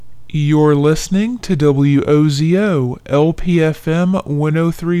You're listening to WOZO-LPFM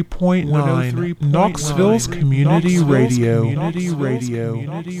 103.9, Knoxville's Community Radio.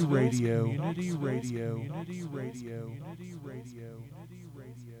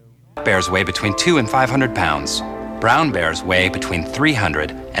 Bears weigh between 200 and 500 pounds. Brown bears weigh between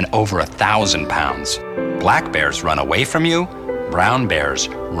 300 and over 1,000 pounds. Black bears run away from you. Brown bears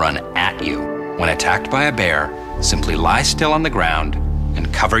run at you. When attacked by a bear, simply lie still on the ground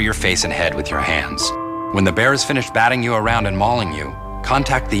and cover your face and head with your hands. When the bear is finished batting you around and mauling you,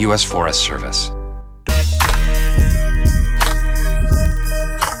 contact the U.S. Forest Service. You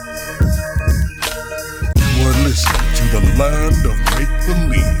are listening to the land of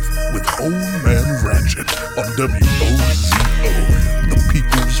make-believe with Old Man Ratchet on WOZO, the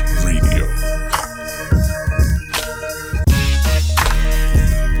People's Radio.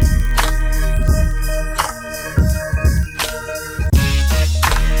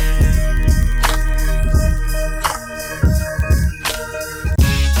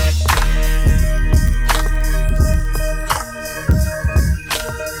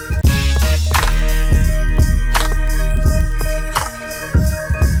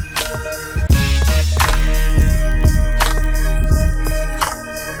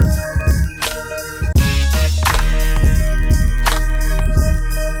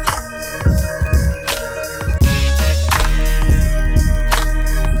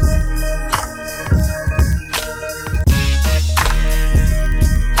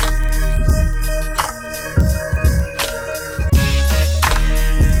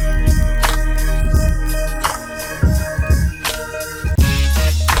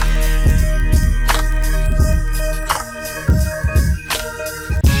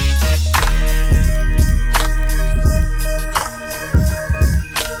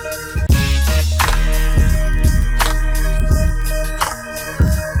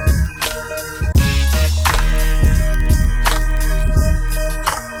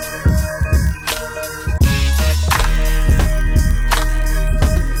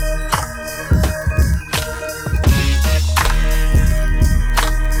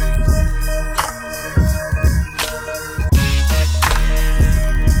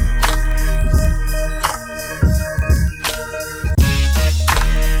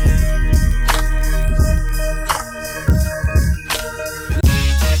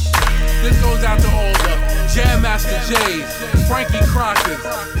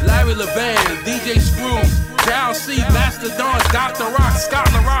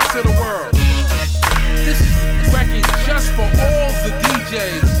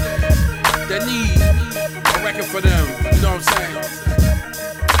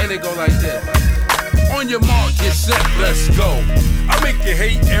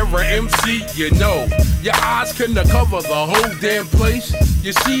 To cover the whole damn place.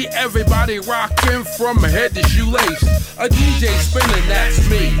 You see everybody rocking from head to shoelace. A DJ spinning, that's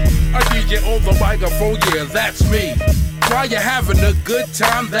me. A DJ on the microphone, yeah, that's me. While you're having a good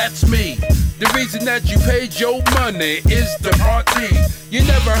time, that's me. The reason that you paid your money is the party. You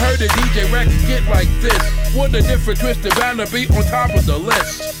never heard a DJ record get like this. What a different twist, the bound to be on top of the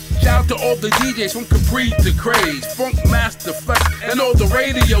list. Shout out to all the DJs from Capri to Craze, Funk Master Flex, and all the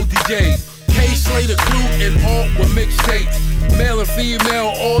radio DJs. K-Slater, Clue, and all with mixtapes. Male and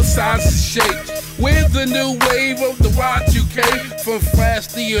female, all sizes, shapes. We're the new wave of the Y2K. From Flash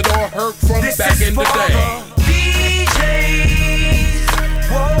Theodore Herc from this back in the day. DJs,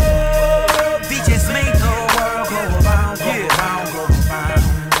 whoa, DJs make the world go around, go around, go around.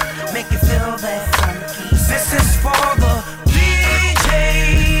 Make you feel that funky. This is for the DJs.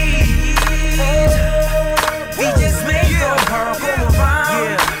 DJs make the world go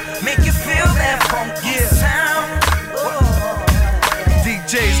around. Make you feel that funky sound.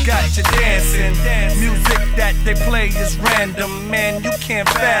 DJs got you dancing. Music that they play is random, man, you can't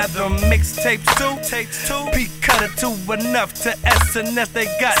fathom. Mixtapes too, P cut it to enough to SNS. They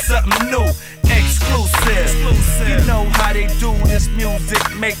got something new, exclusive. You know how they do this music,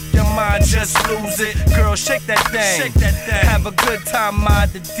 make your mind just lose it. Girl, shake that thing, have a good time,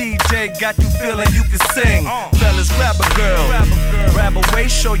 the DJ got you feeling you can sing. Fellas, grab a girl, grab a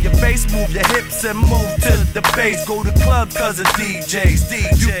waist, show your face, move your hips and move to the bass. Go to club cause of DJs.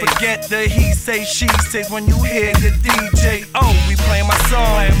 You forget the he say, she say when you hear the DJ. Oh, we play my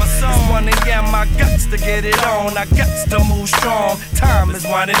song. It's one of my guts to get it on. I guts to move strong. Time is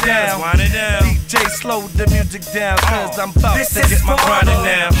winding down. DJ, slow the music down, cause I'm about to get my grinding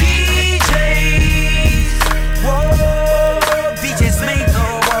now. DJs, whoa, DJs make the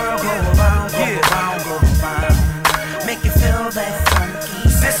world go around, go around, go around. Make you feel that funky.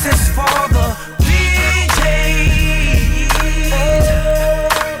 This is for the DJs.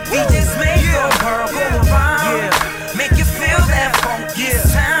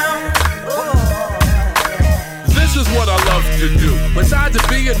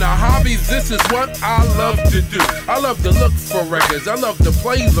 my hobbies, this is what I love to do. I love to look for records, I love to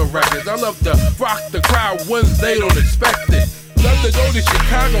play the records, I love to rock the crowd when they don't expect it. Love to go to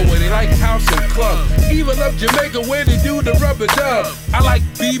Chicago where they like house and club. Even love Jamaica where they do the rubber dub. I like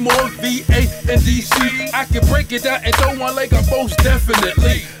B-more, VA, and DC. I can break it down and throw one leg up most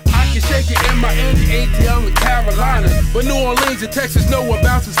definitely. I can shake it in Miami, ATL, and Carolina. But New Orleans and Texas know what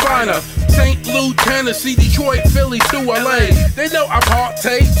bounces finer. St. Louis, Tennessee, Detroit, Philly to LA. They know I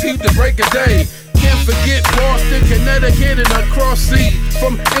partake to the break of day. Can't forget Boston, Connecticut, and across sea.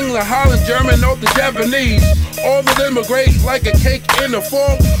 From England, Holland, German, or the Japanese. All of them are great like a cake in the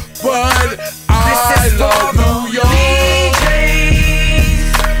fall. But I love New York. DJs,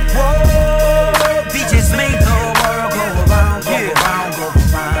 whoa, DJs make the world go around, go around, go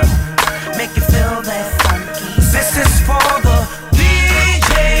around. Make you feel that funky. This is for the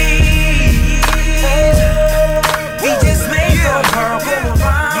DJs. DJs make the world go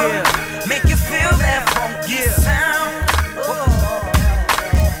around. Make you feel that funky sound.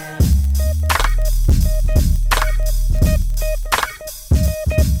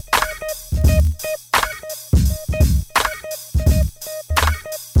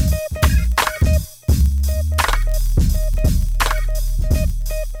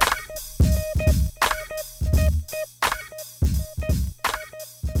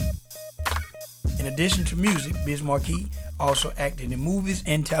 In addition to music, Biz Markie also acted in movies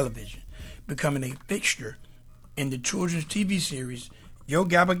and television, becoming a fixture in the children's TV series Yo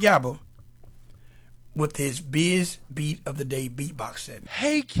Gabba Gabba with his Biz Beat of the Day beatbox set.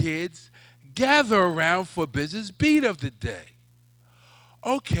 Hey kids, gather around for Biz's Beat of the Day.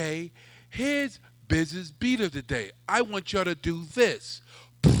 Okay, here's Biz's Beat of the Day. I want y'all to do this.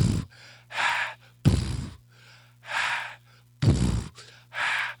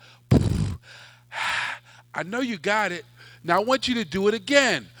 I know you got it. Now I want you to do it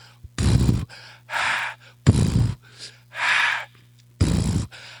again.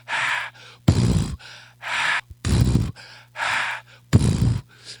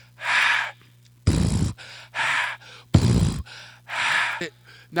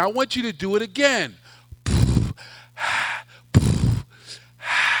 Now I want you to do it again.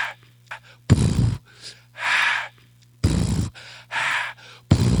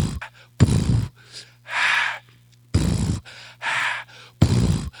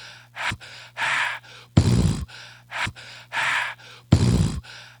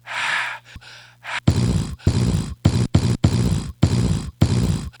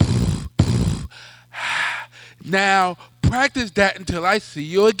 Now, practice that until I see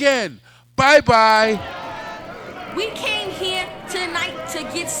you again. Bye-bye. We came here tonight to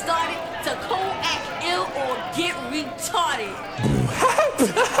get started, to co-act ill or get retarded.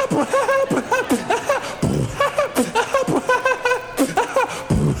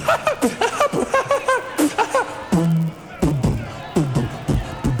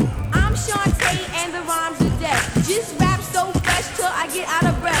 I'm Shantae and the rhymes are death. Just rap so fresh till I get out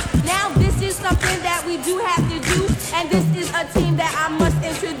of breath. Now this is something that we do have to do, and this is a team that I must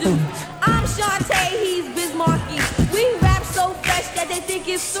introduce. I'm Shantae, he's Biz Markie. We rap so fresh that they think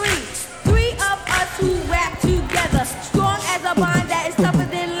it's three. Three of us who rap together, strong as a bond that is tougher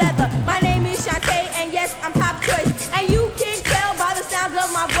than leather. My name is Shantae, and yes, I'm top choice. And you can tell by the sounds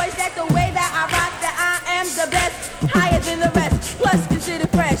of my voice that the way that I rock, that I am the best, higher than the rest, plus considered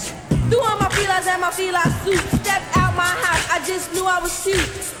fresh. Threw on my feelers and my feline suit, stepped out my house, I just knew I was cute.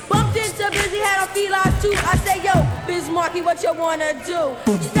 Bumped into Busy, had on feline too. I say, yo, Biz Markie, what you wanna do?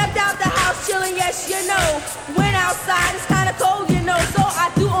 Stepped out the house, chillin', yes, you know. Went outside, it's kinda cold, you know. So I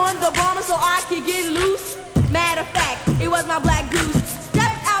threw on the bomber so I could get loose. Matter of fact, it was my black goose.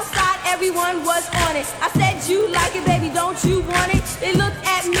 Stepped outside, everyone was on it. I said, you like it, baby, don't you want it? They looked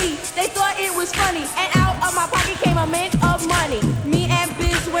at me, they thought it was funny. And out of my pocket came a mint of money. Me and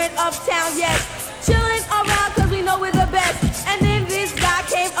Biz went uptown, yes. Chillin' around cause we know we're the best. And then this guy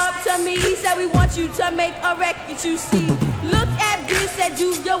came up to me. He said, we want you to make a record, you see. Look at Biz, said,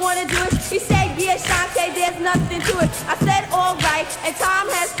 you wanna do it? He said, yeah, Shantae, there's nothing to it. I said, all right, and time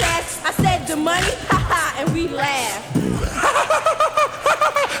has passed. I said, the money, haha, and we laughed.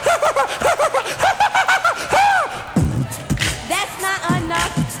 That's not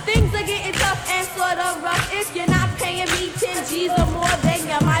enough. Things are getting tough and sort of rough. If you're not paying me 10 G's or more, then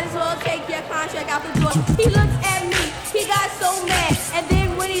you might as well take your contract out the door. He looked at me, he got so mad. And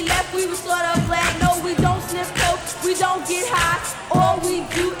then when he left, we were sort of glad. No, we don't sniff coke, we don't get high. All we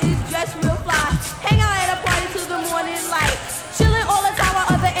do is dress real fly. Hang out at a party till the morning light. Chillin' all the time while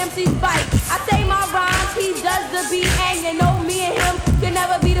other MCs bite. I say my rhymes, he does the beat. And you know me and him can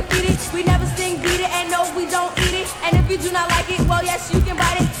never be defeated. We never sing, beat it, and no, we don't eat it. And if you do not like it, well, yes, you can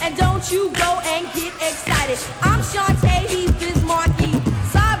bite it. And don't you go and get excited. I'm Shantae, he's Biz Markie.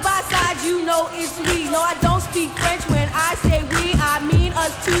 Side by side, you know it's we. No, I don't speak French when I say we. I mean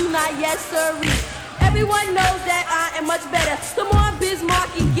us two, not yes sirree. Everyone knows that I am much better. Come on, Biz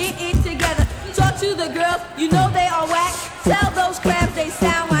Markie, get it together. Talk to the girls, you know they are whack. Tell those crabs they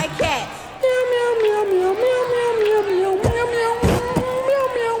sound like cats. Meow, meow, meow, meow, meow, meow, meow, meow, meow, meow.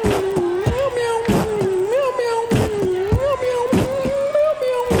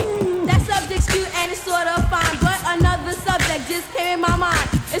 Just came in my mind.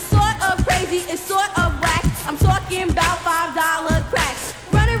 It's sort of crazy, it's sort of whack. I'm talking about $5 cracks.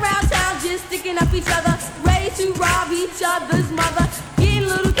 Running around town just sticking up each other, ready to rob each other's mother. Getting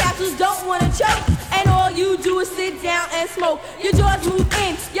little capsules, don't wanna choke. And all you do is sit down and smoke. Your jaws move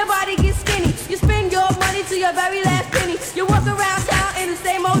in, your body gets skinny. You spend your money to your very last penny. You walk around town in the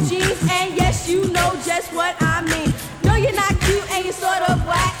same old jeans. And yes, you know just what I mean. No, you're not cute and you're sort of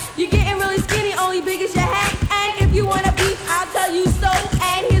whack. You're getting really skinny, only big as your hat. And if you wanna beef, I'll tell you so.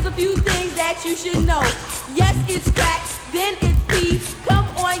 And here's a few things that you should know. Yes, it's crack, then it's pee. Come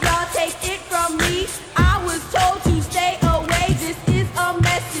on, y'all, take it from me. I was told to stay away. This is a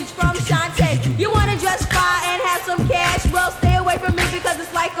message from Shantae. You wanna dress fly and have some cash? Well, stay away from it because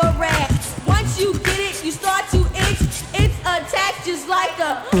it's like a rat. Once you get it, you start to itch. It's attached just like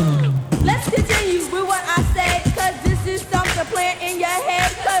a... Let's continue with what I said, cause this is something playing in your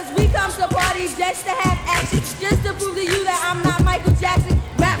head. Cause we come to parties just to have action, just to prove to you that I'm not Michael Jackson.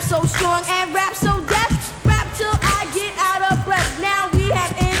 Rap so strong and rap so deaf, rap till I get out of breath. Now we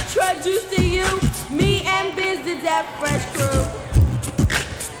have introduced to you me and Biz, the Deaf Fresh Crew.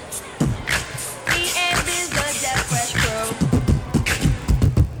 Me and Biz, the Deaf Fresh Crew.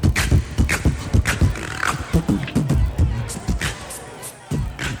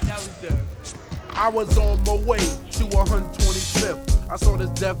 I was on my way to 125th. I saw this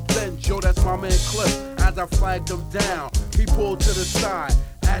deaf bench, yo, that's my man Cliff. As I flagged him down, he pulled to the side.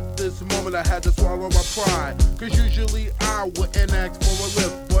 At this moment I had to swallow my pride, cause usually I wouldn't ask for a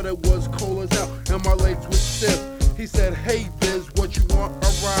lift, but it was cold as hell and my legs were stiff. He said, hey Biz, what you want, a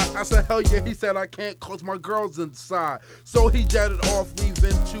ride? I said, hell yeah. He said, I can't cause my girl's inside. So he jetted off,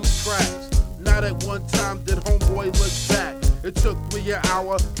 leaving 2 tracks. Not at one time did homeboy look back. It took me an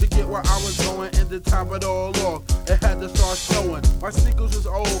hour to get where I was going, and to top it all off, it had to start snowing. My sneakers was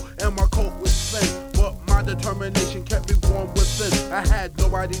old and my coat was spent, but my determination kept me warm within. I had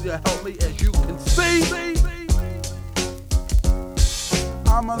nobody to help me, as you can see.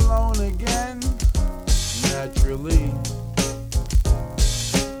 I'm alone again, naturally.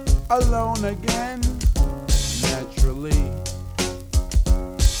 Alone again, naturally.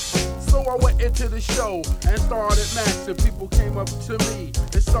 So I went into the show and started maxing. People came up to me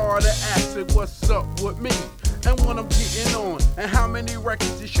and started asking what's up with me and what I'm getting on, and how many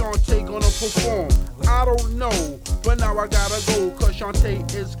records is Shantae gonna perform. I don't know, but now I gotta go, cause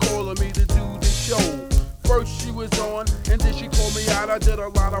Shantae is calling me to do the show. First she was on, and then she called me out. I did a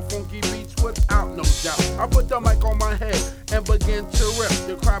lot of funky beats without no doubt. I put the mic on my head and began to rip.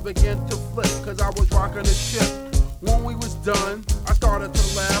 The crowd began to flip, cause I was rocking the ship. When we was done, I started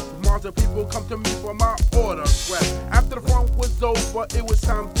to laugh. Lots of people come to me for my autograph. After the fun was over, it was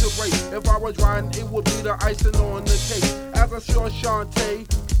time to rate. If I was riding, it would be the icing on the cake. As I saw Shantae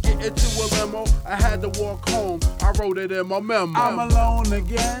get into a limo, I had to walk home. I wrote it in my memo. I'm alone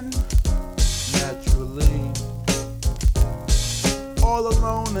again, naturally. All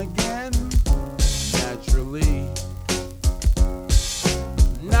alone again, naturally.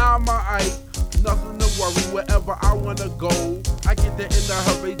 Now I'm alright. Nothing to worry, wherever I wanna go, I get there in a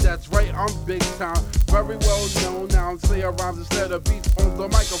hurry, that's right, I'm big time. Very well known, now I'm saying rhymes instead of beats on the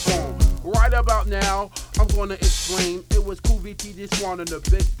microphone. Right about now, I'm gonna explain. It was Cool VT, this one, and the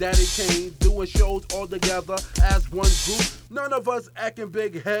Big Daddy Kane, doing shows all together as one group. None of us acting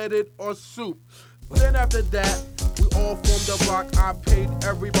big-headed or soup. Then after that, we all formed a block. I paid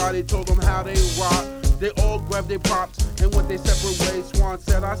everybody, told them how they rock. They all grabbed their props and went their separate ways. Swan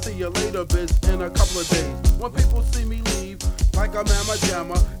said, I'll see you later, Biz, in a couple of days. When people see me leave, like a mamma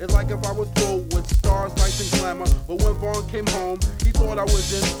jamma, it's like if I was full with stars, lights, and glamour. But when Vaughn came home, he thought I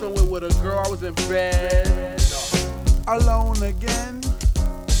was in somewhere with a girl. I was in bed, alone again,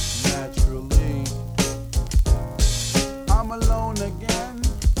 naturally. I'm alone again,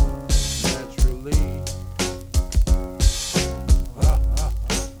 naturally.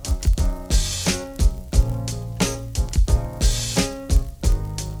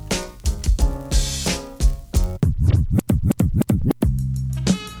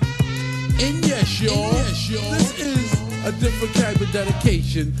 And yes, y'all, this is a different kind of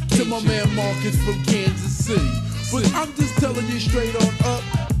dedication to my man Marcus from Kansas City. But I'm just telling you straight on up,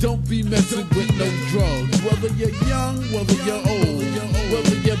 Don't be messing with no drugs. Whether you're young, whether you're old,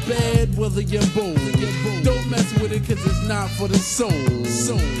 whether you're bad, whether you're bold. Don't mess with it cause it's not for the soul.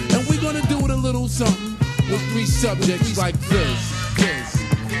 And we're gonna do it a little something with 3 subjects like this.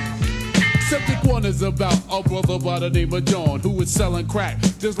 Subject 1 is about a brother by the name of John who was selling crack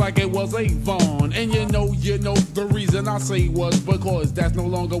just like it was Avon. And you know the reason I say was because that's no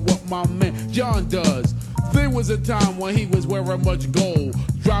longer what my man John does. There was a time when he was wearing much gold,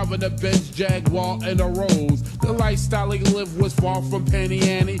 driving a Benz, Jaguar, and a Rolls. The lifestyle he lived was far from penny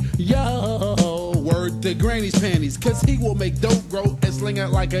ante. Yo, word to granny's panties, cause he will make dope grow and sling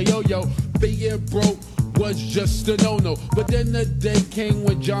it like a yo-yo. Being broke was just a no-no. But then the day came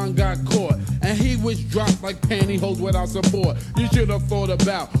when John got caught, and he was dropped like pantyhose without support. You should have thought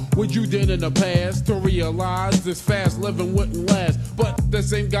about what you did in the past to realize this fast living wouldn't last. But the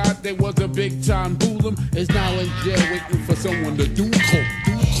same guy that was a big time hooligan is now in jail waiting for someone to do coke.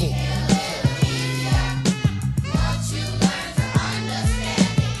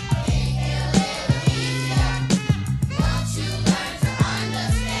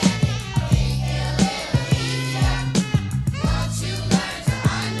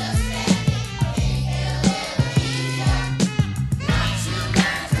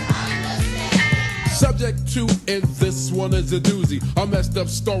 Subject 2 in this one is a doozy. A messed up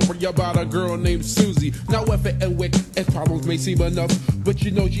story about a girl named Susie. Now effort and wick as problems may seem enough, but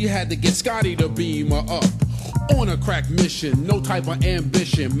you know she had to get Scotty to beam her up. On a crack mission, no type of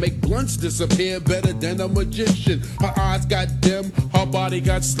ambition. Make blunts disappear better than a magician. Her eyes got dim, her body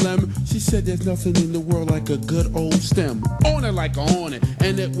got slim. She said there's nothing in the world like a good old stem. On it like a hornet,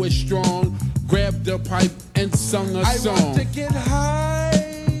 and it was strong. Grabbed the pipe and sung a song. I want to get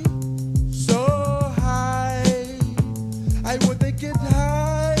high, so high. I want to get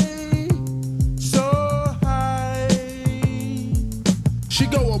high, so high. She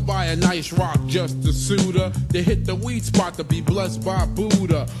go and buy a nice rock just to suit her. They hit the weed spot to be blessed by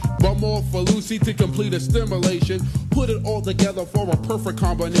Buddha. Bum off for Lucy to complete a stimulation. Put it all together for a perfect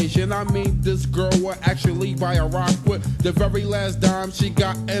combination. I mean, this girl will actually buy a rock with the very last dime she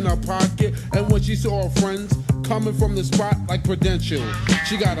got in her pocket. And when she saw her friends coming from the spot like Prudential,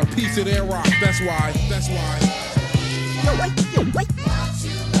 she got a piece of their rock. That's why. Yo, wait. Yo,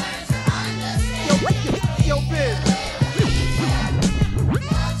 Biz.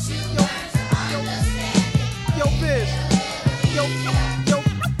 Yo, Biz.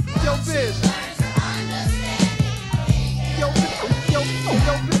 Yo, Biz.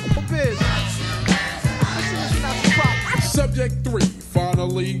 Biz. Subject 3,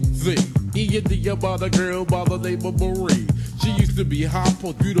 finally, the Idiot about a girl by the name of Marie. She used to be hot,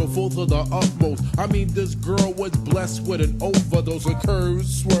 beautiful to the utmost. I mean, this girl was blessed with an overdose of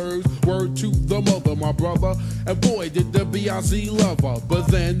curves, swerves, word to the mother, my brother. And boy, did the Beyonce love her. But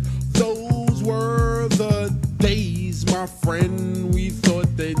then, those were the days, my friend, we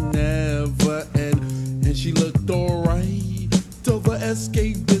thought they'd never end. And she looked alright till the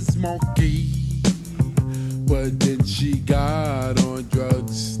escape Biz Markie. But then she got on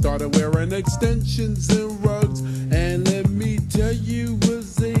drugs, started wearing extensions and rugs, and let me tell you,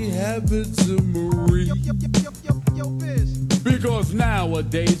 was a habit to Marie. Yo, Biz. Because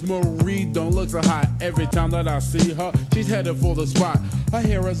nowadays Marie don't look so hot. Every time that I see her, she's headed for the spot. Her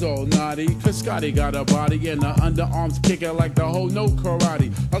hair is all naughty, cause Scotty got a body, and her underarms kicking like the whole no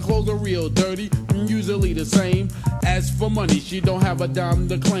karate. Her clothes are real dirty, usually the same. As for money, she don't have a dime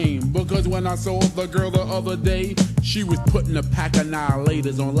to claim. Because when I saw the girl the other day, she was putting a pack of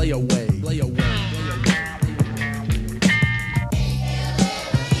annihilators on layaway.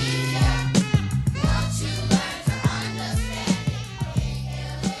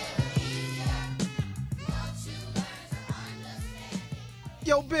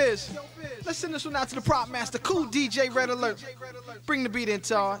 Yo, Biz. Let's send this one out to the prop master, cool DJ Red Alert. Bring the beat in,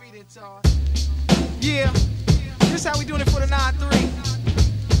 Todd. Yeah, this how we doing it for the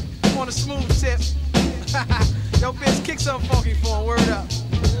 9-3. On a smooth tip. Yo, Biz, kick something funky for him. Word up.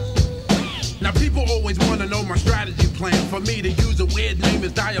 Now people always want to know my strategy plan. For me to use a weird name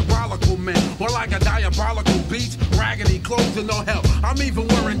is Diabolical Man. Or like a diabolical beach, raggedy clothes and no help. I'm even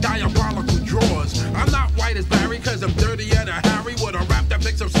wearing diabolical drawers. I'm not white as Barry cause I'm dirty at a Harry with a rap that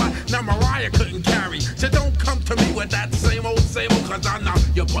makes him slide. Now Mariah couldn't carry. So don't come to me with that same old cause I know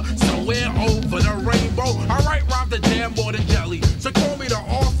you're somewhere over the rainbow. I write rhymes the jam more than jelly. So call me the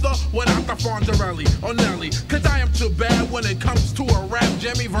author without the Fonzarelli or Nelly. Cause I am too bad when it comes to a rap.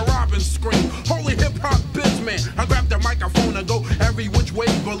 Jimmy Verobin scream. Holy hip-hop biz man. I grab the microphone and go every which way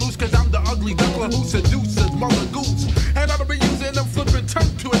but loose. Cause I'm the ugly duckler who seduces mother goose. And I'll be using them flipping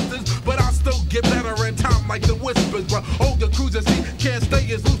tongue twisters. But I'll still get better in time like the whispers. But older cruisers, he can't stay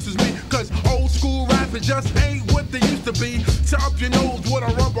as loose just ain't what they used to be. Chop your nose with a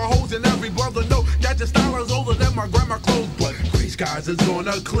rubber hose and every brother know that your style is older than my grandma clothes. But gray skies is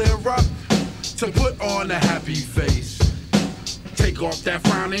gonna clear up to put on a happy face. Take off that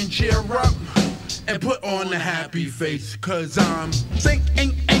frown and cheer up and put on a happy face. Cause I'm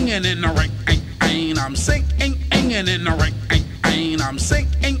singing in the rain. I'm singing in the rain. I'm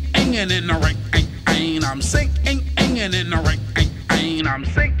singing in the rain. I'm singing in the rain. I'm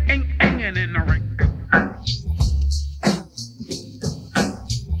singing in the rain.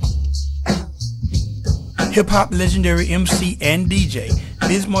 Hip-hop legendary MC and DJ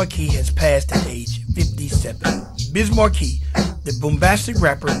Biz Markie has passed at age 57. Biz Markie, the bombastic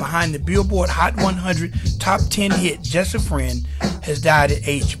rapper behind the Billboard Hot 100 Top 10 hit Just a Friend, has died at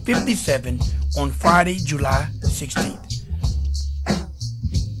age 57 on Friday, July 16th.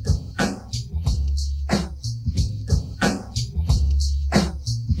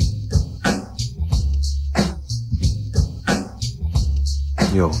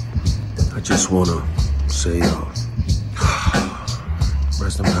 Yo, I just wanna say,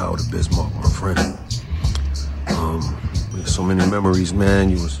 rest in power to Biz Markie, my friend. We have so many memories, man.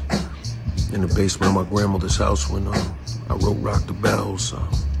 You was in the basement of my grandmother's house when I wrote Rock the Bells.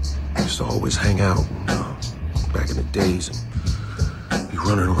 We used to always hang out back in the days and be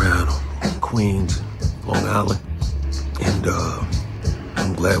running around on Queens, Long Island. And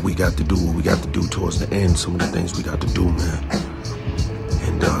I'm glad we got to do what we got to do towards the end, some of the things we got to do, man.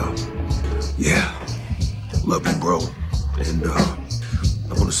 And yeah, love you, bro. And I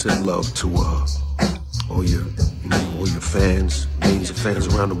want to send love to all your fans, millions of fans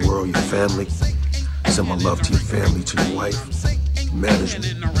around the world, your family. Send my love to your family, to your wife, management.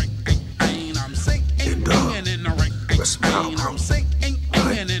 And rest in power, bro.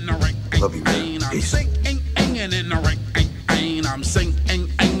 Right. Love you, man. Peace. I'm singing in the rain. I'm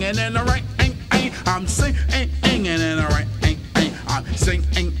singing in the rain. I'm singing in the rain.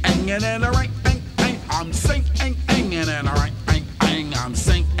 I'm singing in the rain. I'm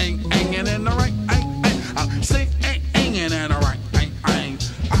singing in the rain. I'm singing in the rain.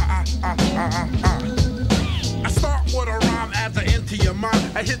 I start with a rhyme as I enter your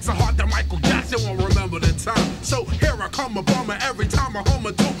mind. I hit so hard that Michael Jackson won't remember the time. So here I come a bummer every time I hum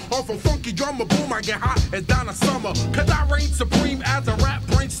a tune. Off a funky drummer boom, I get hot as Donna Summer. Cause I reign supreme as a rap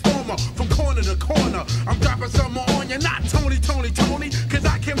brainstormer. From corner to corner, I'm dropping something on you. Not Tony. Cause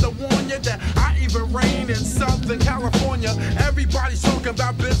I came to warn you that I even reign in Southern California. Everybody's talking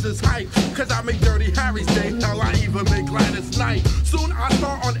about business hype. Cause I make Dirty Harry's day. Hell, I even make Gladys Knight. Soon I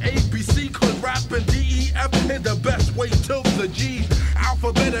start on ABC. Cause rapping DEF is the best way to the G's.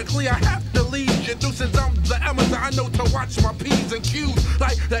 Alphabetically, I have to lead you through. Since I'm the Amazon, I know to watch my P's and Q's.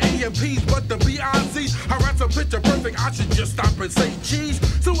 Like the EMPs, but the BICs. I write some picture perfect, I should just stop and say cheese.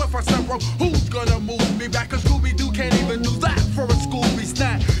 So if I step up, who's gonna move me back? Cause Scooby-Doo can't even do that for a Scooby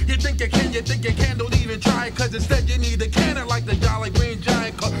snack. You think you can, don't even try it. Cause instead you need a cannon like the Jolly Green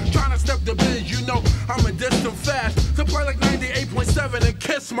Giant. Cause trying to step the biz, you know I'm a distant fast. So play like 98.7 and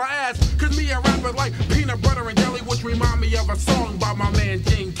kiss my ass. Cause me and rappers like peanut butter and jelly, which remind me of a song by my man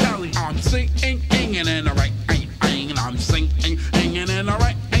Gene Kelly. I'm singing in the right, I'm singing in the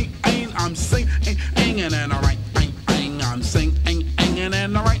right, I'm singing in the right, I'm singing in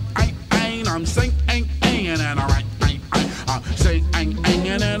the right, I'm singing in the right, I'm singing in the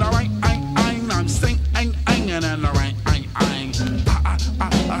right, I'm singing in the right.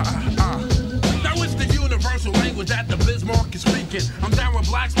 Now it's the universal language that the Biz Markie is speaking. I'm down with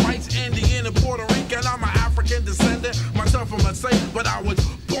blacks, whites, Indian, and Puerto Rican. I'm an African descendant, myself from a say, but I was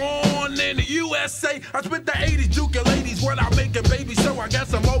born in the USA. I spent the 80s juking ladies without making babies, so I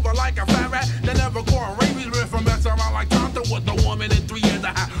guess I'm over like a fat rat. They never caught rabies, but if I mess around like Tonto with a woman in 3 years,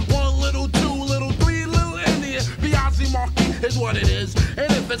 I had 1 little, 2 little, 3 little Indian. Biz Markie is what it is.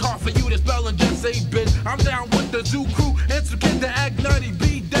 And if it's hard for you to spell and just say bitch, I'm down with the zoo crew. It's the kid to act nutty,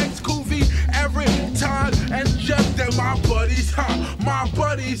 B-Dex, Coovy, every time. And just that my buddies,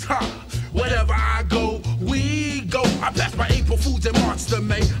 wherever I go, we go. I pass by April Fools and March to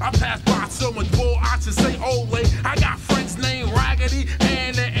May. I pass by so much bull, I should say Olay. I got friends named Raggedy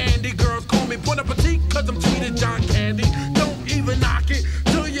and Andy. Girls call me Bon Appetit, cause I'm tweeted John Candy. Don't even knock it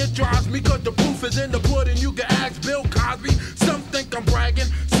till you drives me, cause the proof is in the pudding. You can ask Bill Cosby. Some think I'm bragging,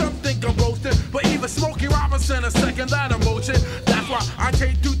 some think I'm boasting, but even Smokey Robinson a second that emotion. That's why I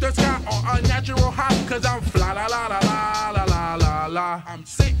take through the sky on a natural high, cause I'm fly la la la la la la la la. I'm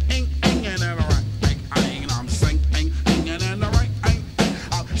singing in the right, I'm singing in the right,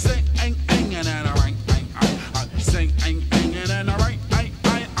 I'm singing in the right, I'm singing in the right,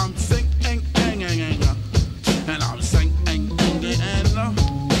 I'm singing and I'm singing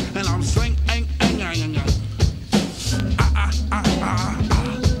and I'm singing.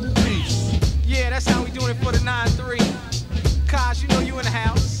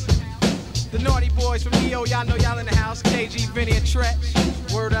 Naughty boys from EO, y'all know y'all in the house. KG, Vineyard,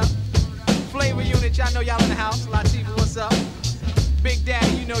 Tretch, word up. Flavor Unit, y'all know y'all in the house. Latifah, what's up? Big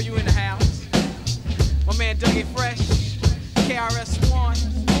Daddy, you know you in the house. My man Dougie Fresh, KRS One,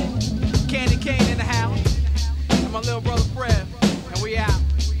 Candy Cane in the house. And my little brother Fred, and we out.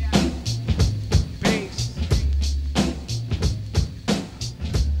 Peace.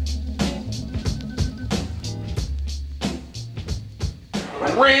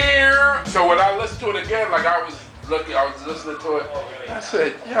 So when I listened to it again, like I was listening to it, I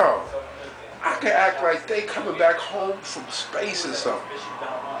said, yo, I can act like they coming back home from space or something.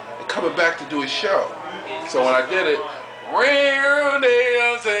 They're coming back to do a show. So when I did it, real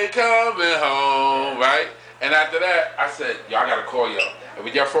niggas ain't coming home, right? And after that, I said, y'all gotta call y'all. And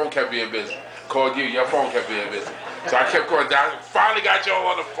when your phone kept being busy, called you, your phone kept being busy. So I kept going down, finally got y'all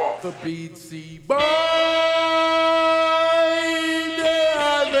on the phone. The BC boy,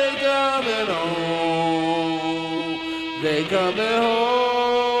 they coming home. They coming home.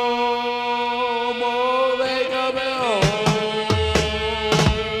 Oh, they coming home.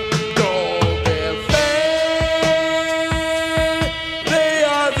 Don't be afraid.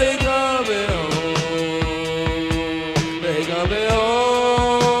 They coming home. They coming home.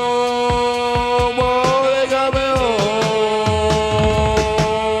 Oh, they coming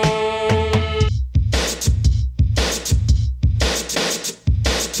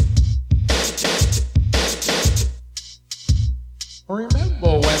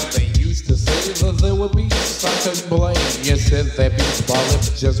Remember when they used to say that there would be such a blame? You said that beats by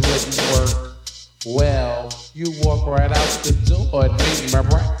lips just wouldn't work. Well, you walk right out the door and made my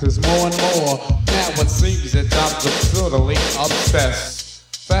practice more and more. Now it seems that I'm absurdly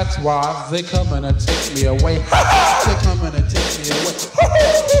obsessed. That's why they coming to take me away. They coming to take me away.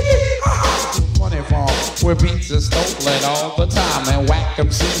 Money farm where beats are stolen all the time and whack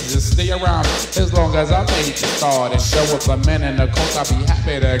MCs just stay around as long as I made to start and show up the men in the court. I'll be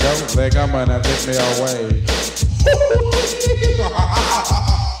happy to go. They coming to take me away.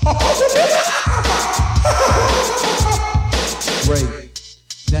 Break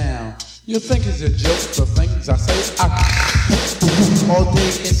down. You think it's a joke, the things I say? All day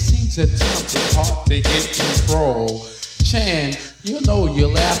it seems at times it's hard to get control. Chan, you know you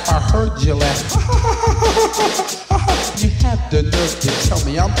laugh, I heard you laugh. You have the nerve to tell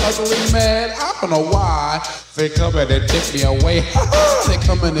me I'm ugly, man. I don't know why. They coming to take me away. They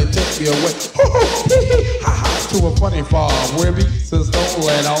coming to take me away. To a funny farm where beats are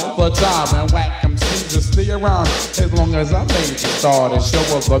stolen all the time and whack MCs to stay around as long as I made the start and show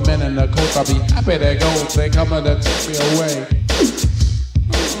up the men in the coast. I'll be happy to go. They coming to take me away.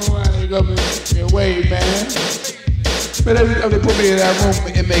 Why they coming to take me away, man? But every time they put me in that room,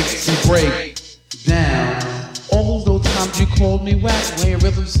 it makes me break down. All those times you called me whack, laying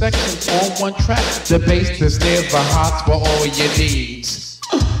rhythm sections on one track. The bass, the snares, the hots for all your needs.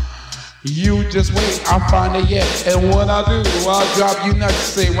 You just wait, I'll find it yet. And when I do, I'll drop you nuts.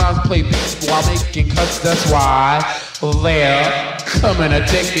 Say rhymes, play beats while making cuts. That's why they're coming to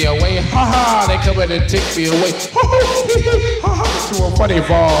take me away. Ha ha, they coming to take me away. To a funny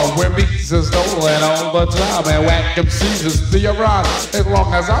farm where beats are stolen all the time and whack MCs is still around as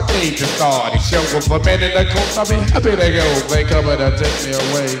long as I made to start. And show up the men in the coast, I'll be happy to go. They coming to take me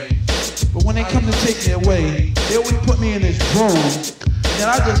away. But when they come to take me away, they always put me in this room. And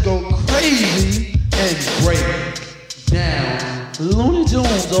I just go crazy and break down. Looney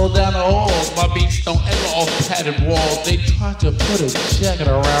Tunes all down the halls. My beats don't ever off padded walls. They try to put a jacket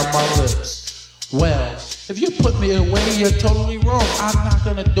around my lips. Well, if you put me away, you're totally wrong. I knock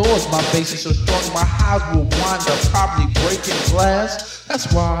on the doors. My bass is so strong, my highs will wind up probably breaking glass.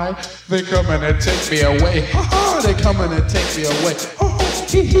 That's why they coming to take me away. Ha ha, they coming to take me away. Ha ha,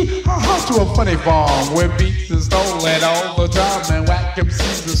 hee hee, ha ha, to a funny farm where beats is stolen all the time and whack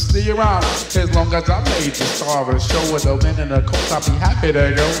MCs to stay around as long as I made the star of a show with the men in the coast. I'll be happy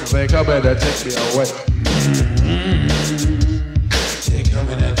to go. They coming to take me away. They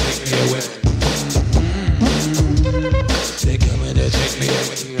coming to take me away. They coming to take me away.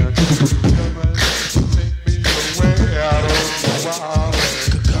 I don't know why.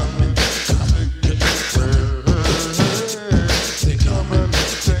 They coming to take me away.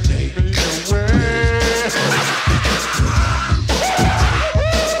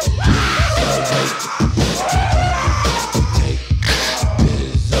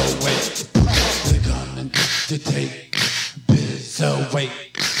 Take Biz away.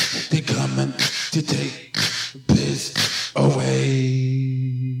 They coming to take Biz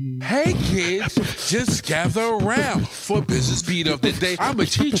away. Hey kids, just gather around for Biz's beat of the day. I'ma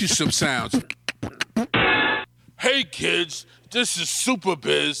teach you some sounds. Hey kids,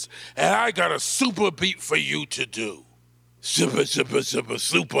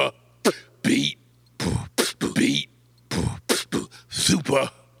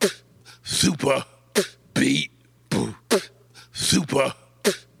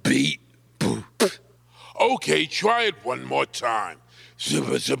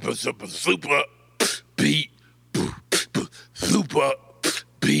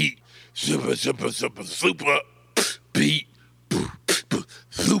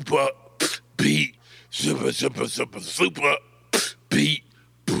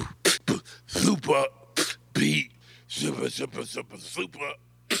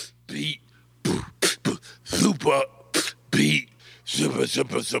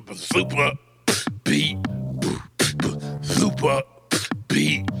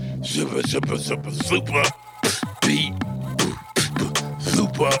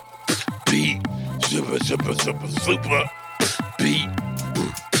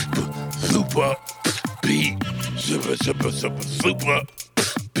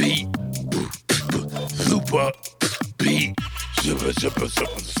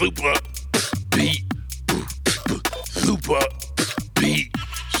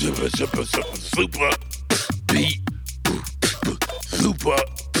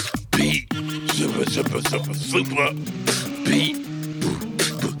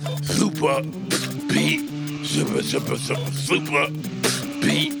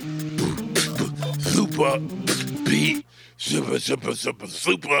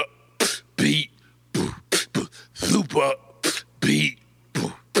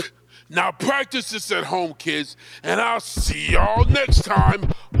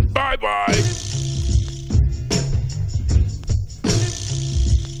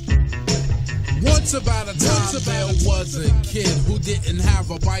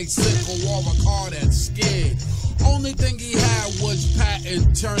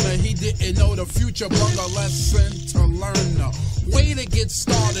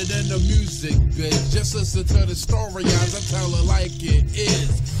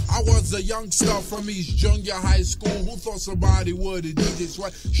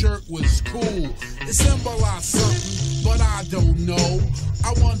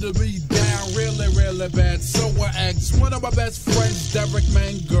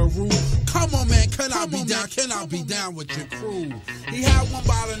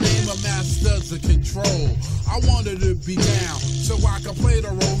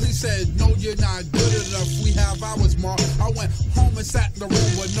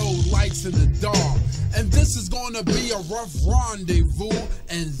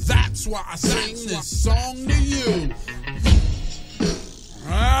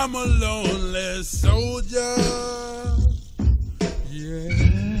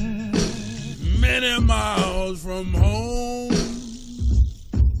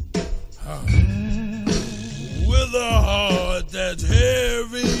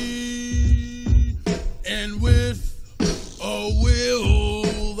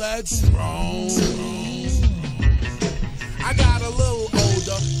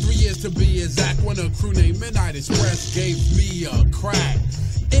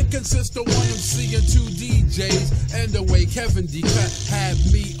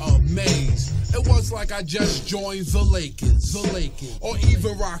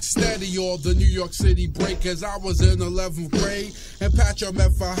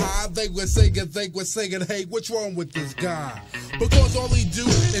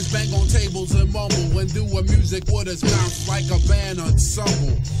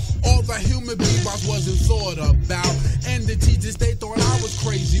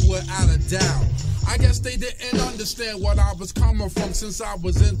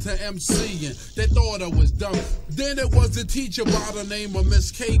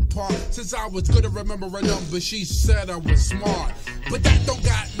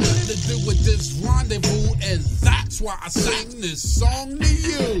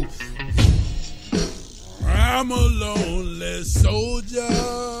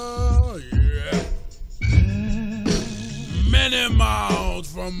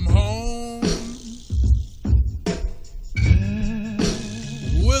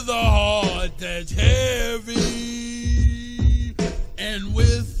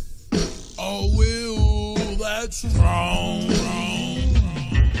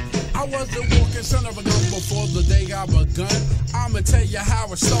 before the day I begun. I'ma tell you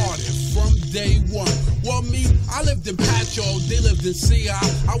how it started from day one. Well, me, I lived in Patcho, they lived in CI.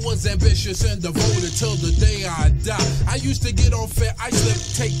 I was ambitious and devoted till the day I die. I used to get off at Islip,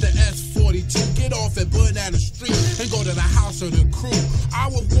 take the S42, get off at Banana Street and go to the house of the crew. I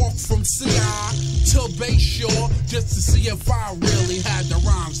would walk from CI till Bayshore just to see if I really had the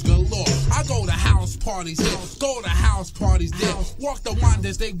rhymes galore. I go to house parties here, go to house parties there. Walk the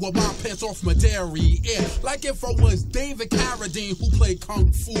wonders, they with my pants off my derriere. Like if I was David Carradine who played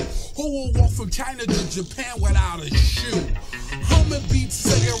Kung Fu, who will walk from China to Japan without a shoe. Humming beats,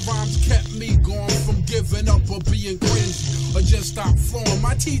 saying rhymes kept me going from giving up or being crazy or just stop flowing.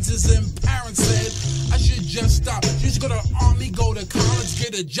 My teachers and parents said I should just stop. Just go to army, go to college,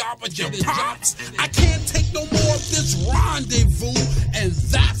 get a job at your pops. I can't take no more of this rendezvous, and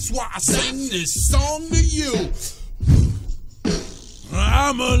that's why I sing this song to you.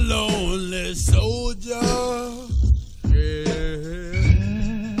 I'm a lonely soldier, yeah,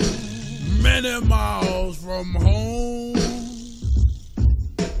 many miles from home,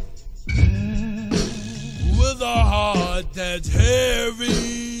 with a heart that's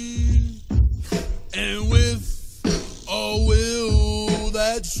heavy, and with a will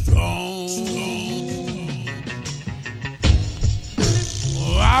that's strong.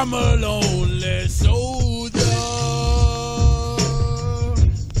 I'm a lonely soldier,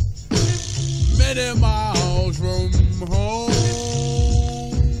 many miles from home,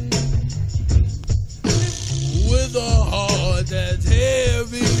 with a heart that's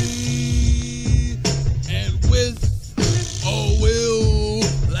heavy, and with a will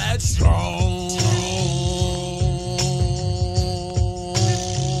that's strong.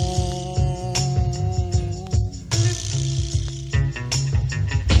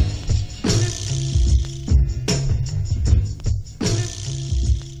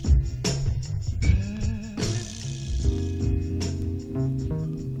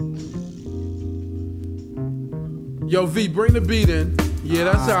 Yo, V, bring the beat in. Yeah,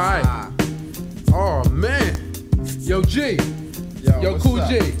 that's alright. Oh, man. Yo, G. Yo, Cool up?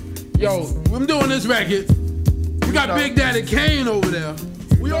 G. Yo, I'm doing this record. We got Big Daddy Kane over there.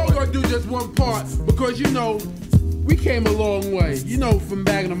 We all gonna do just one part because, you know, we came a long way. You know, from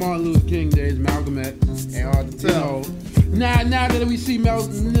back in the Martin Luther King days, Malcolm X. Ain't hard to tell. You know, now that we see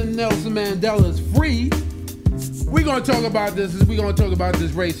Nelson Mandela is free, we're gonna talk about this. We're gonna talk about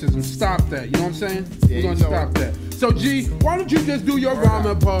this racism. Stop that. You know what I'm saying? Yeah, we're gonna stop that. So G, why don't you just do your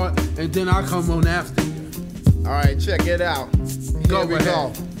rhyming part and then I'll come on after you. Alright, check it out. Here we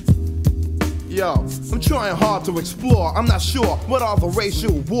go. Yo, I'm trying hard to explore. I'm not sure what all the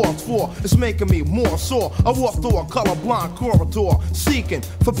racial wars for. It's making me more sore. I walk through a colorblind corridor, seeking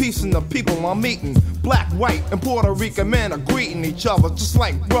for peace in the people I'm meeting. Black, white, and Puerto Rican men are greeting each other just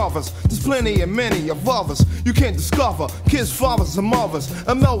like brothers. There's plenty and many of others you can discover. Kids, fathers, and mothers,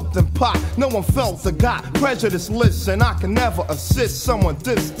 a melting pot. No one felt the got prejudice. Listen, I can never assist someone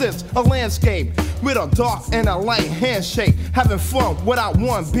this a landscape with a dark and a light handshake. Having fun without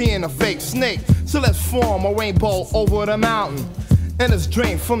one being a fake snake. So let's form a rainbow over the mountain, and let's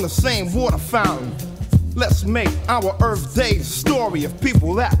drink from the same water fountain. Let's make our Earth Day a story of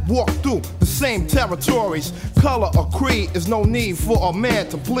people that walk through the same territories. Color or creed is no need for a man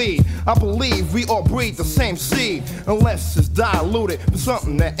to bleed. I believe we all breathe the same seed, unless it's diluted for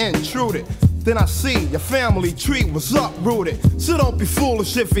something that intruded. Then I see your family tree was uprooted. So don't be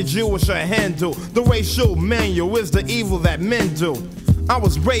foolish if you're Jewish or Hindu. The racial manual is the evil that men do. I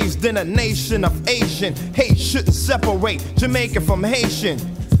was raised in a nation of Asian. Hate shouldn't separate Jamaican from Haitian.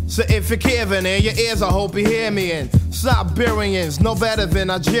 So if you're caving in your ears, I hope you hear me in. Siberians, no better than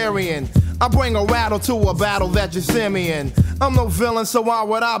Nigerian. I bring a rattle to a battle that you see me in. I'm no villain, so why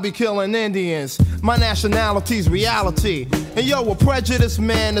would I be killing Indians? My nationality's reality. And yo, a prejudiced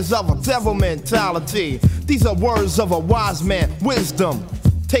man is of a devil mentality. These are words of a wise man, wisdom.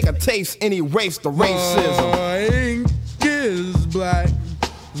 Take a taste and erase the racism. The ink is black,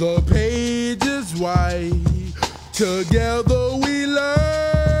 the page is white. Together we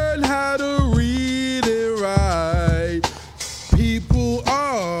learn how to read and write. People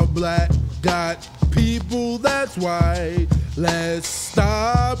are black, got people that's white. Let's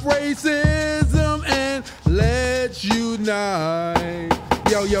stop racism and let's unite.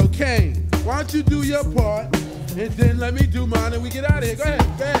 Yo, Kane, why don't you do your part and then let me do mine and we get out of here. Go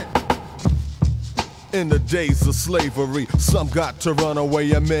ahead. In the days of slavery, some got to run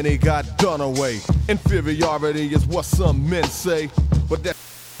away and many got done away. Inferiority is what some men say, but that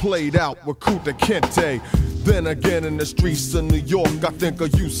played out with Kunta Kinte. Then again in the streets of New York, I think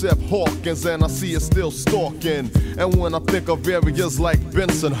of Yusef Hawkins and I see it still stalking. And when I think of areas like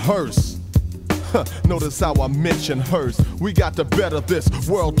Bensonhurst, Notice how I mention hers. We got to better this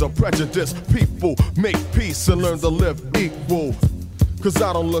world of prejudice. People make peace and learn to live equal. Cause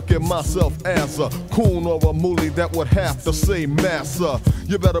I don't look at myself as a coon or a moolie that would have to say massa.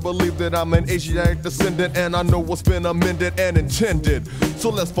 You better believe that I'm an Asiatic descendant and I know what's been amended and intended.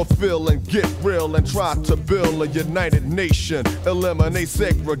 So let's fulfill and get real and try to build a united nation. Eliminate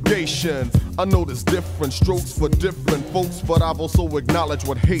segregation. I know there's different strokes for different folks, but I've also acknowledged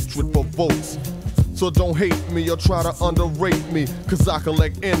what hatred provokes. So don't hate me or try to underrate me, cause I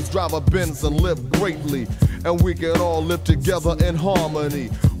collect ends, drive a Benz and live greatly. And we can all live together in harmony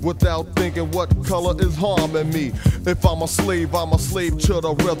without thinking what color is harming me. If I'm a slave to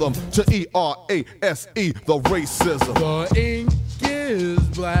the rhythm, to E-R-A-S-E, the racism. The ink is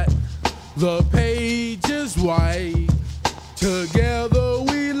black, the page is white. Together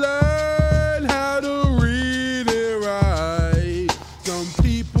we learn how to read and write. Some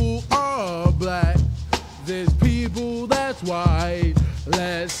people are black, there's people that's white.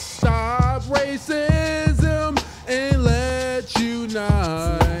 Let's stop racism and let's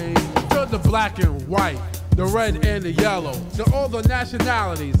unite. To the black and white, the red and the yellow, to all the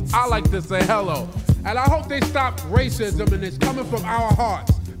nationalities, I like to say hello. And I hope they stop racism and it's coming from our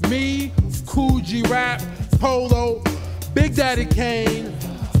hearts. Me, Cool G Rap, Polo, Big Daddy Kane,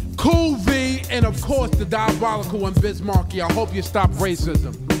 Cool V, and of course the diabolical one, Biz Markie. I hope you stop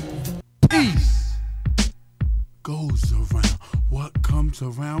racism. Peace goes around. What comes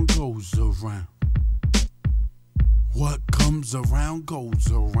around goes around. What comes around goes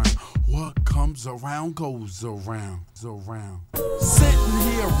around. What comes around goes around. Sitting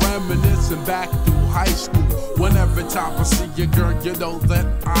here reminiscing back through high school. When every time I see you, girl, you know that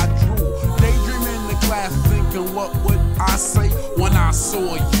I drew. Daydreaming in the class, thinking what would I say when I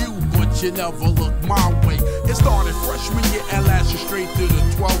saw you, but you never looked my way. It started freshman year and lasted straight through the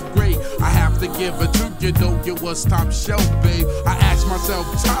 12th grade. I have to give it to you, though you was top shelf, babe. I asked myself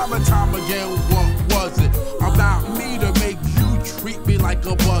time and time again, what was it about me to make you treat me like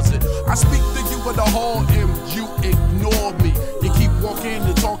a buzzard? I speak to you in the hall and you ignore me. You keep walking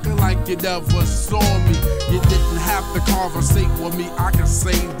and talking like you never saw me. You didn't have to conversate with me, I can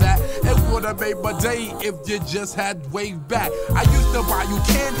say that. It would've made my day if you just had waved back. I used to buy you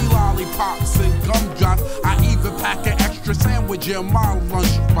candy, lollipops, and gumdrops. I even pack an extra sandwich in my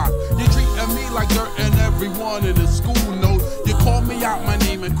lunchbox. You treating me like dirt and everyone in the school knows. You call me out my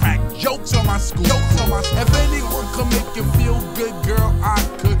name and crack jokes on my school. If anyone could make you feel good, girl, I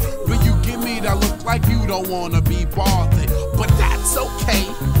could. But you give me that look like you don't wanna be bothered. But that's okay,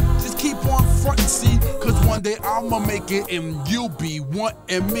 just keep on frontin', see, cause one day I'ma make it and you'll be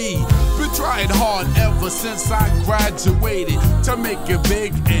wanting me. Been trying hard ever since I graduated to make it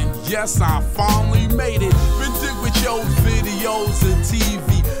big, and yes, I finally made it. Been doing shows, videos, and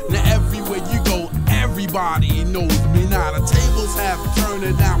TV. Now everywhere you go, everybody knows me. Now the tables have turned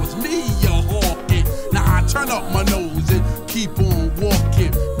and now it's me you're hawking. Now I turn up my nose and keep on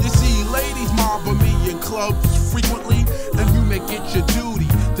walking. You see ladies mobbing me in clubs frequently, and you make it your duty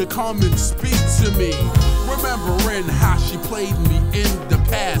to come and speak to me. Remembering how she played me in the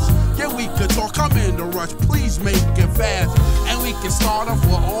past. Yeah, we could talk, I'm in the rush, please make it fast. And we can start off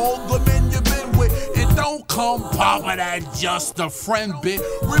with all the men you've been with. And don't come popping at just a friend bit.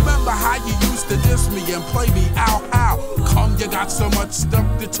 Remember how you used to diss me and play me out how? Come, you got so much stuff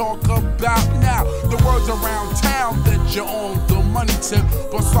to talk about now. The words around town that you're on the money tip.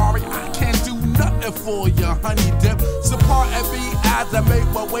 But sorry, I can't do nothing for you, honey dip. Support me as I make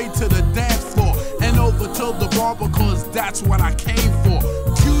my way to the dance floor and over to the bar, because that's what I came for.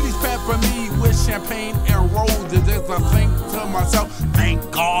 Cuties pepper me with champagne and roses as I think to myself, thank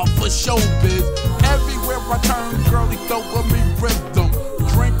God for showbiz. Everywhere I turn, girlie throwing me rhythm,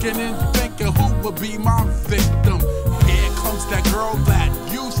 drinking and thinking who would be my victim. Here comes that girl that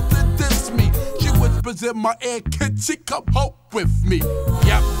used to diss me. She whispers in my ear, could she come hope with me?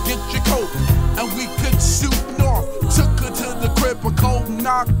 Yep, get your coat and we could shoot north. Took her to the crib, a cold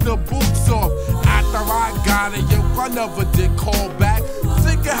knocked the boots off. After I got it, yo, I never did call back.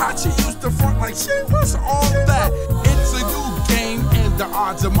 Thinking how she used to front like she was all that. It's a new game and the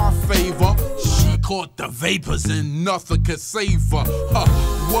odds in my favor. She caught the vapors and nothing could save her.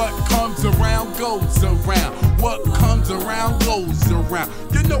 What comes around goes around. What comes around goes around.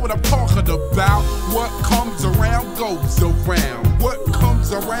 You know what I'm talking about. What comes around goes around. What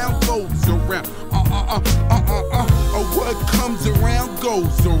comes around goes around. What comes around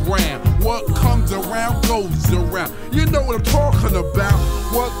goes around. What comes around goes around. You know what I'm talking about.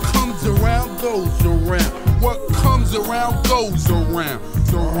 What comes around goes around. What comes around goes around.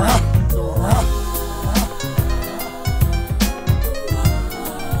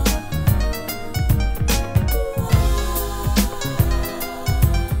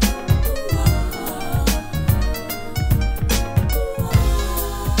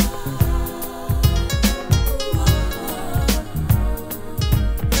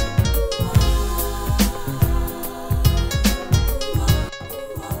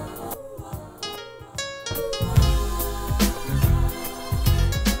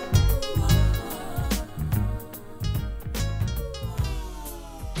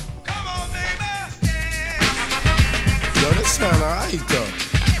 alright though.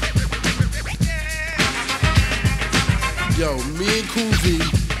 Yo, me and Cool V,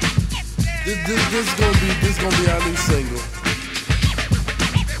 this gonna be our new single.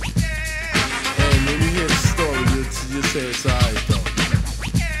 And when you hear the story, you'll say it's alright though.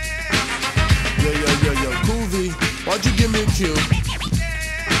 Yo, Cool V, why'd you give me a cue?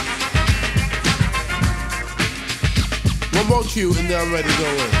 One more cue and then I'm ready to go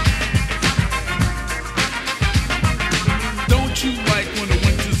in. Don't you like when the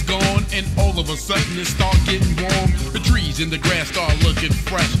winter's gone and all of a sudden it start getting warm? The trees and the grass start looking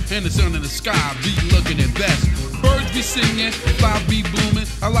fresh and the sun in the sky be looking at best. Birds be singing, fly be booming,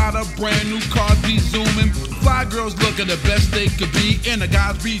 a lot of brand new cars be zooming. Fly girls looking the best they could be, and the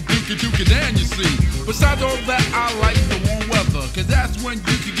guys be dookie down, you see. Besides all that, I like the warm weather, cause that's when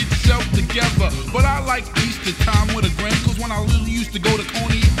you can get yourself together. But I like Easter time with a grin, cause when I little used to go to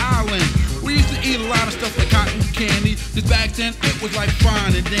Coney Island, we used to eat a lot of stuff like cotton candy. Cause back then it was like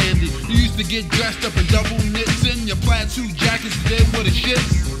fine and dandy. You used to get dressed up in double knits and your plaid suit jackets there with the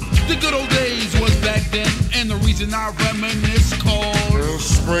shits. The good old days was back then, and the reason I reminisce cause it's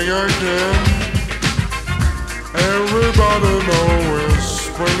spring again. Everybody know it's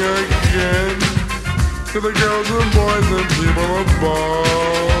spring again. To the girls and boys and people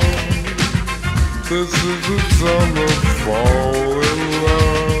above, this is the time to fall in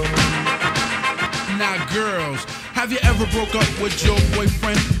love. Now girls, have you ever broke up with your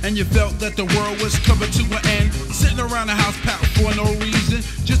boyfriend and you felt that the world was coming to an end? Sitting around the house packed for no reason,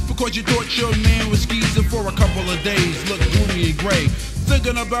 just because you thought your man was skeezing for a couple of days, look gloomy and gray,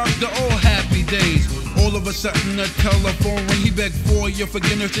 thinking about the old happy days. All of a sudden the telephone ring, he begged for your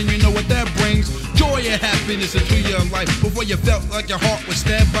forgiveness, and you know what that brings? Joy and happiness into your life, before you felt like your heart was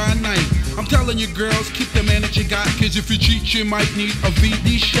stabbed by a knife. I'm telling you girls, keep the man that you got, cause if you cheat you might need a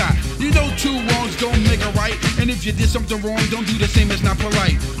VD shot. You know two wrongs don't make a right, and if you did something wrong, don't do the same, it's not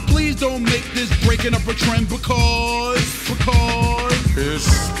polite. Please don't make this breaking up a trend, because it's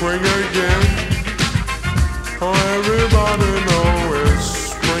spring again. Oh, everybody know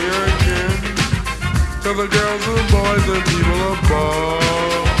it's spring again. To the girls and boys and people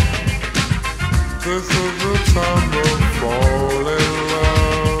above, this is the time to fall in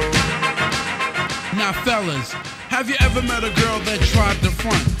love. Now fellas, have you ever met a girl that tried to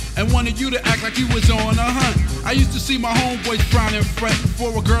front and wanted you to act like you was on a hunt? I used to see my homeboys frown and fret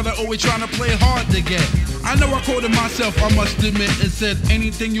for a girl that always trying to play hard to get. I know I quoted myself, I must admit, and said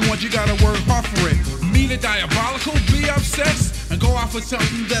anything you want, you gotta work hard for it. Me the diabolical, be obsessed, and go out for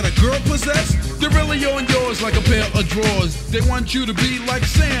something that a girl possess. They're really on yours like a pair of drawers. They want you to be like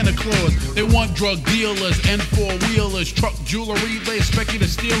Santa Claus. They want drug dealers and four-wheelers, truck jewelry, they expect you to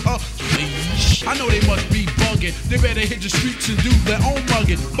steal her. I know they must be bugging. They better hit the streets and do their own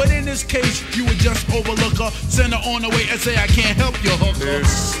mugging. But in this case, you would just overlook her, send her on the way and say, I can't help you, hooker. It's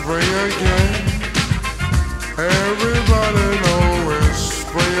spring again. Everybody know it's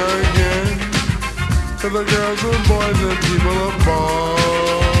spring again. To the girls and boys and people above,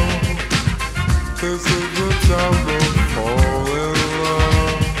 this is the time to fall in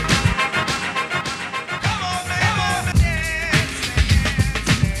love. Come on, baby.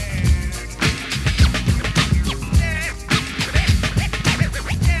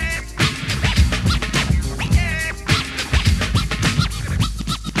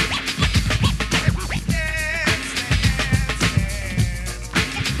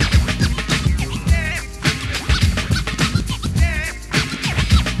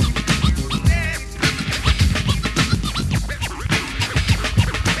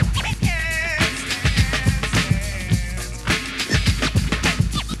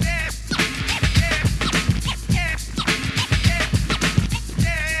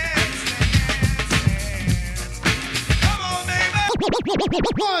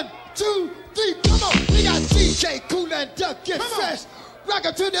 One, two, three, come on. We got DJ Cool and Ducky Fresh.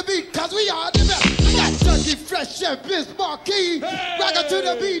 Rockin' to the beat, cause we are the best. We got Ducky Fresh and Biz Markie. Rockin' to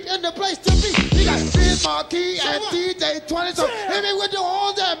the beat in the place to be. We got Biz Markie and DJ 20. So hit me with the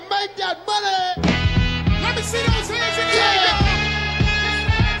horns and make that money. Let me see those hands again.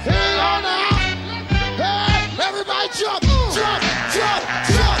 Hang on now. Hey, everybody jump, jump, jump,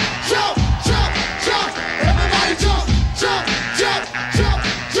 jump, jump, jump, jump. Everybody jump, jump, jump, jump,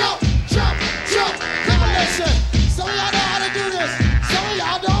 jump, jump, jump. Now listen, some of y'all know how to do this. Some of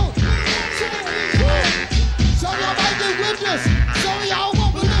y'all don't. Some of y'all might get with this. Some of y'all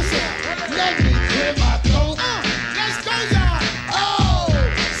won't, but listen. Let me clear my throat. Let's go, y'all. Oh,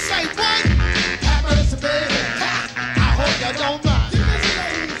 say what?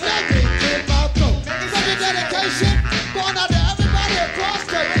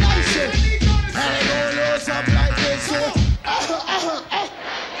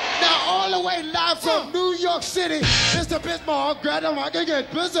 the way live from New York City. Mr. Biz Markie, grab the mic and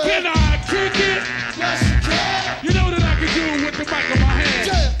get busy. Can I kick it? Yes, you can. You know that I can do it with the mic in my hand.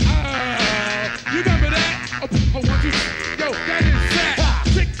 You remember that? Oh, 1, 2, yo, that is that.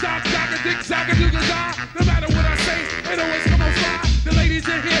 Tick-tock, tick-tock, do-ga-da. No matter what I say, it always come on fly. The ladies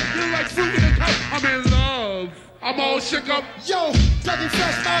in here, they like fruit in a cup. I'm in love. I'm all shook up. Yo, Dougie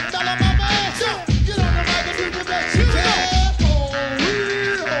Fresh, my fella, my man. Yo, get on the mic and do the best you can.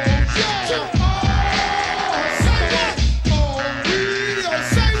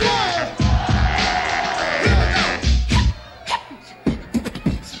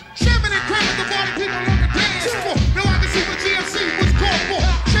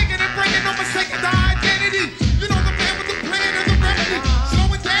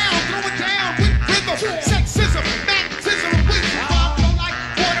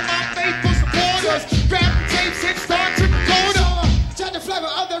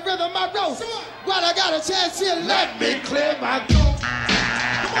 While I got a chance here, let me clear my throat.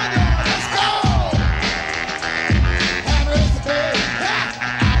 Come on, y'all, let's go. Have a day.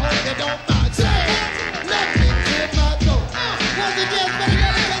 I hope you don't mind. Let me clear my throat. Once again, better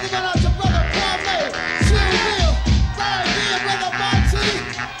get it, better get out to Brother Kwame, Chill Will, Brian D, and Brother Marty.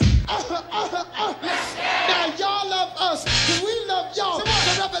 Now y'all love us, and we love y'all. So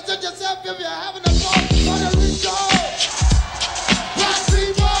represent yourself if you're having a ball. Puerto Rico. Black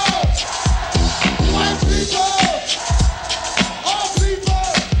people. All people,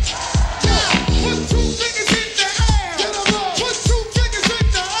 yeah, put 2 fingers in the air. Put 2 fingers in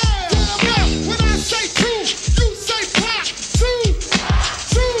the air. Yeah, when I say 2, you say pop. 2,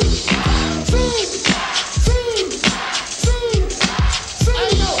 2, 2, 2, 2, 2. Hey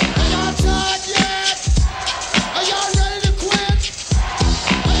yo, are y'all tired yet? Are y'all ready to quit?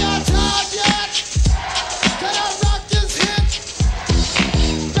 Are y'all tired yet? Can I rock this hit?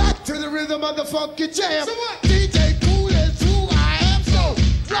 Back to the rhythm of the funky jam. DJ Cool is who I am, so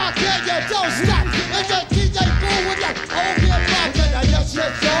rock and you don't stop. It's a DJ Cool with that old man Ratchet. I just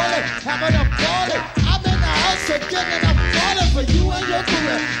surely having a party. I'm in the house so getting a party for you and your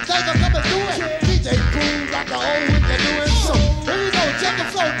career. Thanks for coming through it. DJ Cool rock the whole what you're doing. So here we go, check the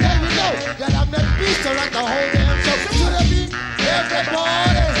flow. There we go. That I'm that beast to rock the whole damn show. To the beat,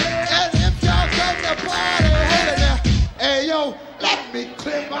 everybody. And if y'all come to party, hold it there. Hey yo, let me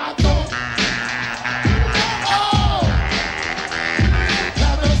clear my throat.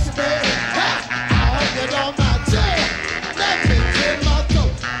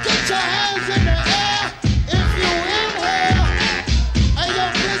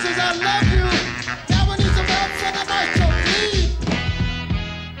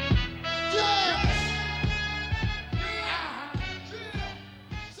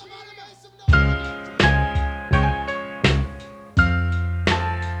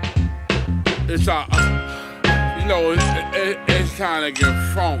 It's it's time to get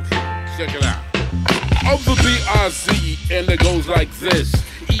funky. Check it out. Of the B-I-Z, and it goes like this.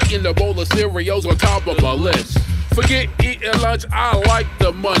 Eating a bowl of cereals on top of my list. Forget eating lunch, I like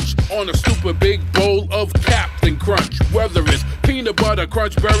the munch on a stupid big bowl of Captain Crunch. Whether it's peanut butter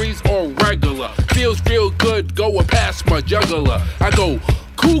crunch berries or regular, feels real good going past my jugular. I go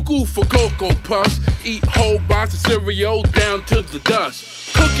cuckoo for Cocoa Puffs, eat whole box of cereal down to the dust.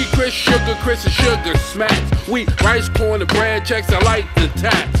 Cookie Crisp, and Sugar Smacks. Wheat, rice, corn, and bread checks, I like the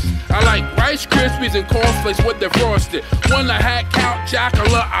tax. I like Rice Krispies and cornflakes with the frosted. When I had Count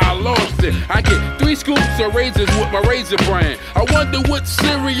Chocula, I lost it. I get 3 scoops of raisins with my Raisin Bran. I wonder what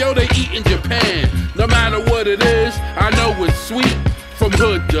cereal they eat in Japan. No matter what it is, I know it's sweet. From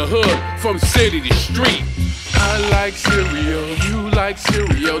hood to hood, from city to street. I like cereal, you like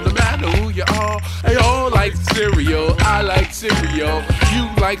cereal, no matter who you are, they all like cereal. I like cereal, you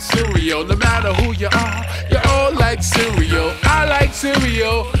like cereal, no matter who you are, you all like cereal. I like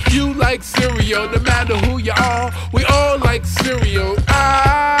cereal, you like cereal, no matter who you are, we all like cereal.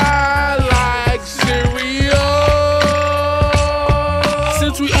 I like cereal.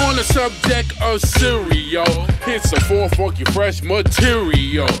 Since we on the subject of cereal, here's some 4 funky fresh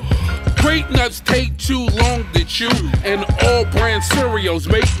material. Grape nuts take too long to chew, and all brand cereals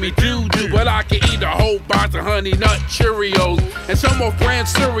make me do-do. But I can eat a whole box of Honey Nut Cheerios, and some of brand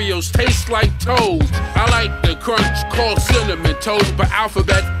cereals taste like toes. I like the crunch called Cinnamon Toast, but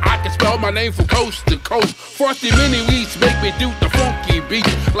alphabet I can spell my name from coast to coast. Frosty Mini Wheats make me do the funky beat,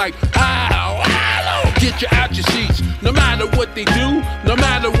 like ow, ow, get you out your seats. No matter what they do, no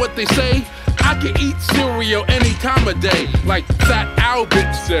matter what they say, I can eat cereal any time of day. Like Fat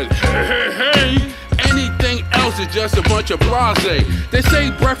Albert said, hey, hey. Anything else is just a bunch of blase. They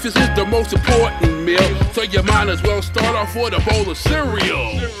say breakfast is the most important meal, so you might as well start off with a bowl of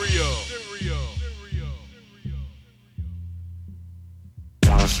cereal.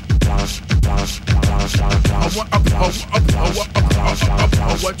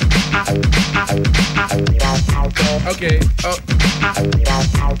 Okay,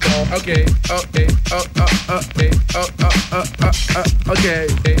 okay, okay, okay, okay,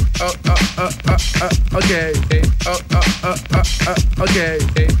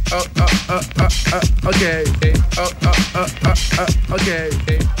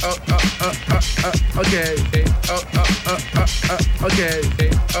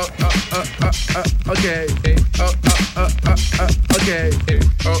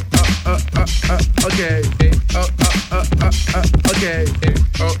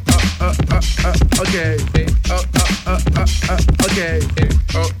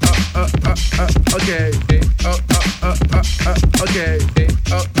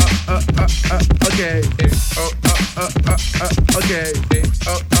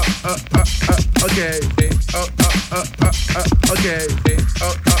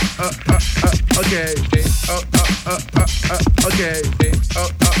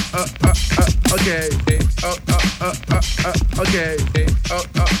 okay,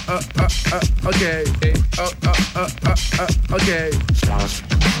 okay,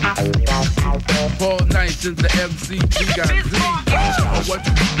 Paul Nice is the MC, we got Z.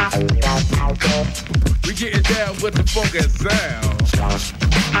 We getting down with the funk and sound.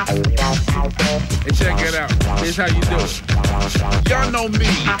 And check it out, here's how you do it. Y'all know me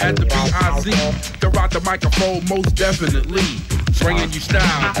at the BIZ, to rock the microphone most definitely. Bringing you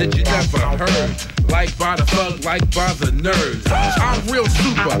style that you never heard. Like by the thug, like by the nerds. I'm real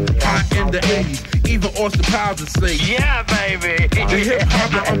super, hot in the 80s. Even Austin Powers would say, yeah, baby. The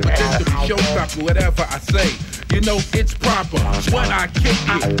hip-hop, the unpredictable, showstopper, whatever I say. You know it's proper. When I kick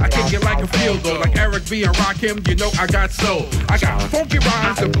it like a field goal. Like Eric B and Rakim, you know I got soul. I got funky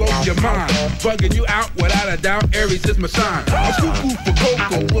rhymes that blow your mind. Bugging you out without a doubt, Aries is my sign. I'm cuckoo for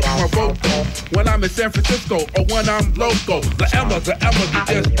cocoa with my vocal. When I'm in San Francisco or when I'm local. The Emmas to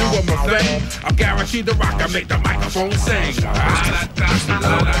just doing my thing. I'm guaranteed to rock, I make the microphone sing. I'm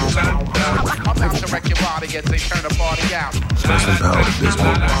out to wreck your body as they turn the party out. Rest in power to Biz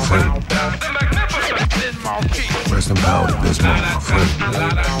Markie, my friend. Rest in power to Biz Markie, my friend.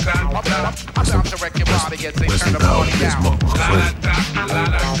 Rest in power to Biz Markie, my friend.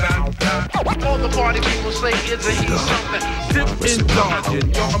 All the party people say, isn't he something? Dip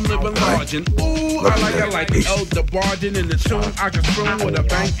indulgent, yo, I'm living large and ooh, I like it. Elder Bardin in the tune, I can spoon with a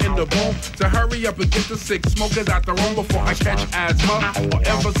bang in the boom. So hurry up and get the sick smokers out the room before I catch asthma or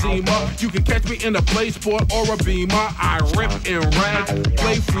emphysema. You can catch me in a play sport or a beamer. I rip and rag,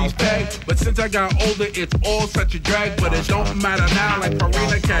 play freeze tag. But since I got older, it's all such a drag. But it don't matter now, like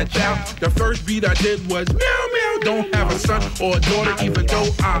Farina catch out. The first beat I did was meow meow. Don't have a son or a daughter, even though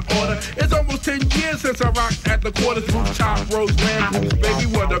I order. It's almost 10 years since I rocked at the quarters, rooftop, Rose Land, Bruce, baby,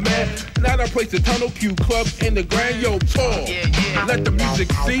 what a man. Now I place the Tunnel Q Club in the Grand Yo Tour. Let the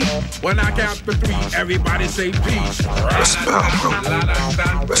music cease. When I count to 3, everybody say peace. Rest in power, bro.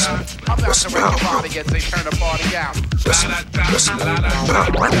 Rest in power, bro. They turn the party out. Rest in power, bro.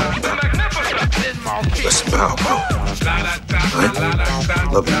 Rest in power, bro.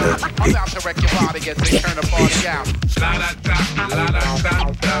 Love you, man. I'm out to wreck your body as they turn the party out.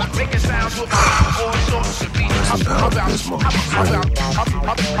 Making sounds with all sorts of beats. I'm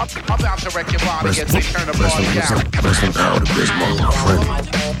about to wreck your body as they turn the party out. Rest in power to Biz Markie, my friend.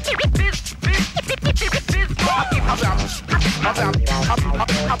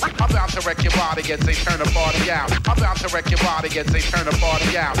 I'm about to wreck your body as they turn the party out. I'm about to wreck your body as they turn the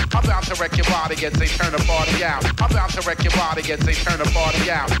party out. I'm about to wreck your body as they turn the party out. I'm about to wreck your body as they turn the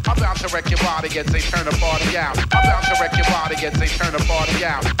party out. I'm about to wreck your body as they turn the party out. I'm about to wreck your body as they turn the party out. I'm about to wreck your body as they turn the party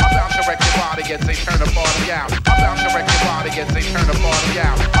out. I'm about to wreck your body as they turn the party out. I'm about to wreck your body as they turn the party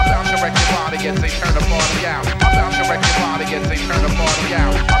out. I'm about to wreck your body as they turn the party out. I'm about to wreck your body as they turn the party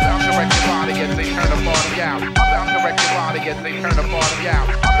out. I'm about to wreck your body as they turn the party out. I'm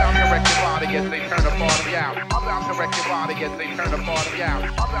about to wreck your body as they turn the party out. I'm about to wreck your body as they turn the party out. I'm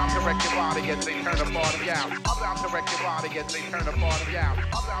about to wreck your body as they turn the party out. I'm about to wreck your body as they turn the party out.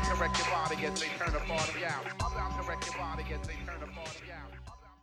 I'm about to wreck your body as they turn the party out. I'm about to wreck your body as they turn the party out.